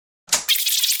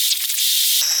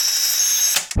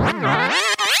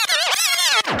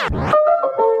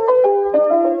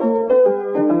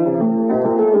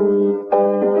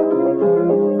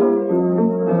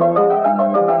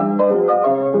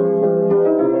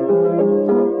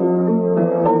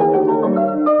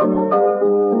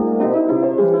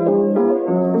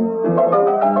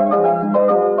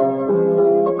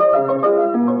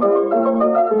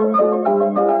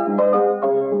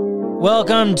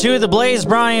Welcome to the Blaze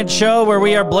Bryant Show, where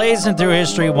we are blazing through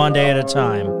history one day at a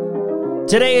time.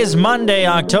 Today is Monday,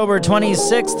 October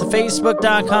 26th,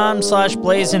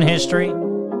 facebook.com/blazinhistory,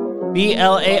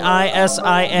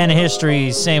 BLAISIN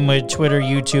history, same with Twitter,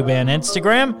 YouTube, and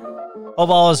Instagram. Hope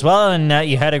all is well and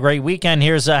you had a great weekend.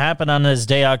 Here's what happened on this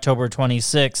day, October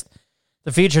 26th.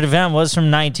 The featured event was from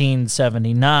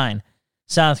 1979.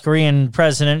 South Korean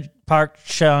President Park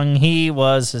Chung-hee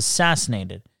was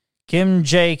assassinated. Kim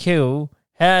Jae-kyu,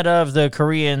 head of the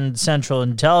Korean Central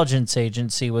Intelligence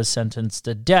Agency, was sentenced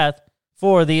to death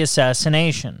for the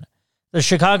assassination. The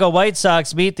Chicago White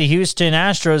Sox beat the Houston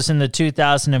Astros in the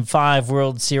 2005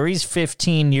 World Series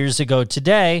 15 years ago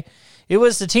today. It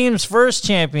was the team's first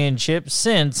championship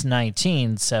since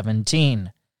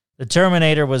 1917. The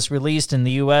Terminator was released in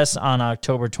the U.S. on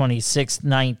October 26,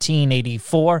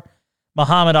 1984.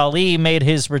 Muhammad Ali made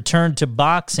his return to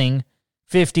boxing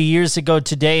 50 years ago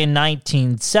today in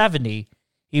 1970.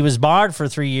 He was barred for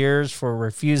 3 years for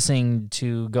refusing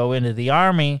to go into the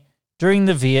Army during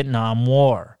the Vietnam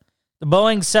War. The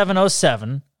Boeing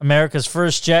 707, America's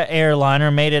first jet airliner,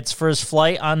 made its first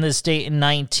flight on this date in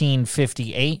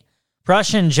 1958.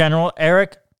 Prussian General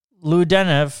Erich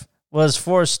Ludendorff was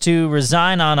forced to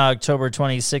resign on October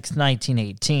 26,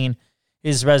 1918.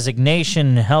 His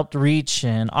resignation helped reach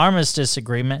an armistice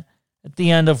agreement at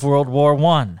the end of World War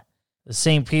I. The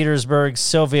St. Petersburg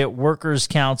Soviet Workers'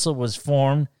 Council was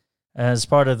formed as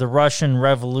part of the Russian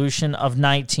Revolution of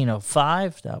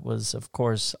 1905. That was, of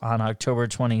course, on October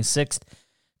 26th.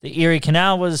 The Erie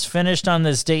Canal was finished on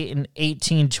this date in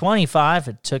 1825.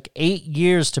 It took 8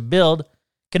 years to build,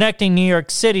 connecting New York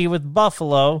City with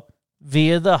Buffalo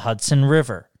via the Hudson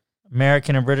River.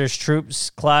 American and British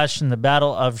troops clashed in the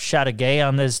Battle of Chateauguay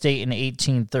on this date in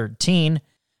 1813.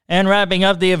 And wrapping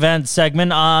up the event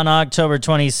segment on October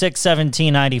 26,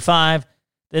 1795,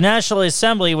 the National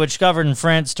Assembly, which governed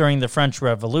France during the French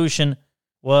Revolution,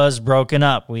 was broken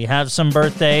up. We have some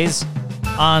birthdays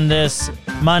on this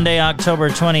Monday, October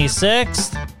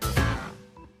 26th.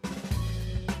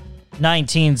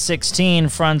 1916,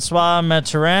 Francois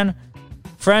Mitterrand,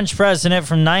 French president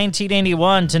from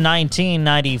 1981 to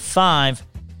 1995.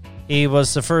 He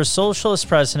was the first socialist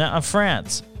president of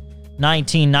France.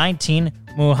 1919,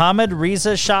 Muhammad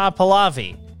Reza Shah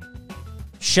Pahlavi.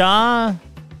 Shah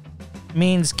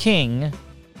means king.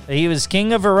 He was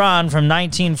king of Iran from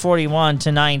 1941 to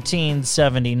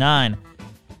 1979.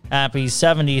 Happy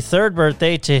 73rd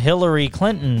birthday to Hillary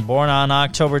Clinton, born on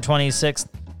October 26,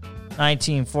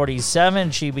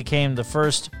 1947. She became the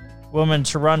first woman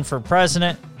to run for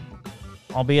president,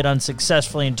 albeit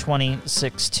unsuccessfully in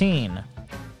 2016.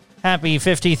 Happy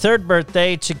 53rd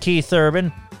birthday to Keith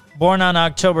Urban, born on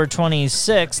October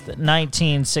 26,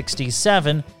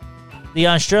 1967. The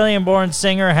Australian-born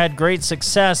singer had great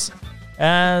success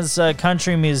as a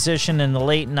country musician in the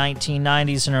late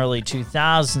 1990s and early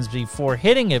 2000s before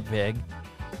hitting it big.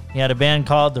 He had a band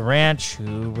called The Ranch,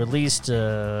 who released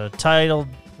a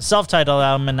self-titled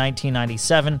album in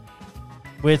 1997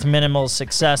 with minimal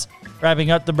success. Wrapping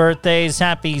up the birthdays,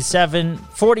 happy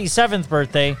 47th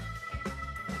birthday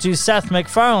to Seth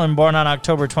MacFarlane, born on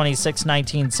October 26,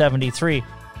 1973.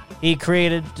 He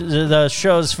created the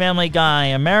shows Family Guy,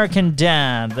 American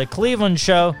Dad, The Cleveland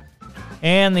Show,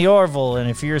 and The Orville.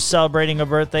 And if you're celebrating a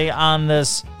birthday on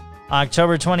this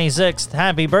October 26th,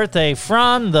 happy birthday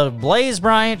from the Blaze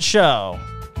Bryant Show.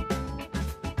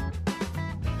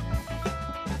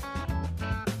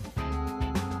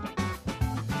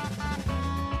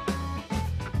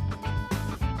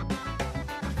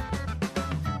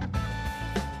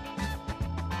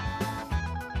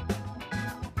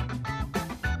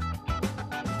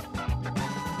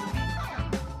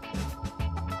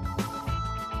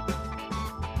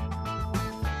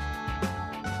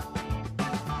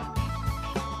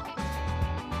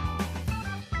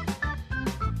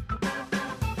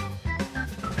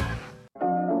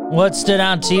 What stood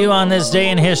out to you on this day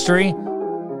in history?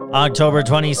 October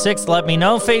 26th, let me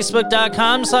know.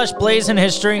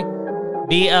 Facebook.com/blazinhistory.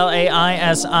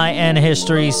 BLAISIN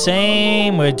history.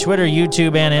 Same with Twitter,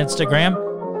 YouTube, and Instagram.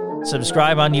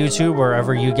 Subscribe on YouTube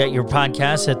wherever you get your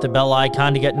podcasts. Hit the bell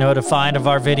icon to get notified of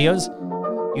our videos.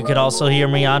 You can also hear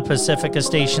me on Pacifica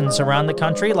stations around the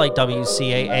country like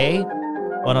WCAA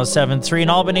 107.3 in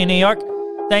Albany, New York.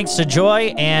 Thanks to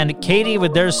Joy and Katie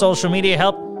with their social media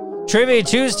help. Trivia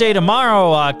Tuesday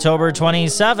tomorrow, October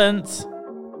 27th.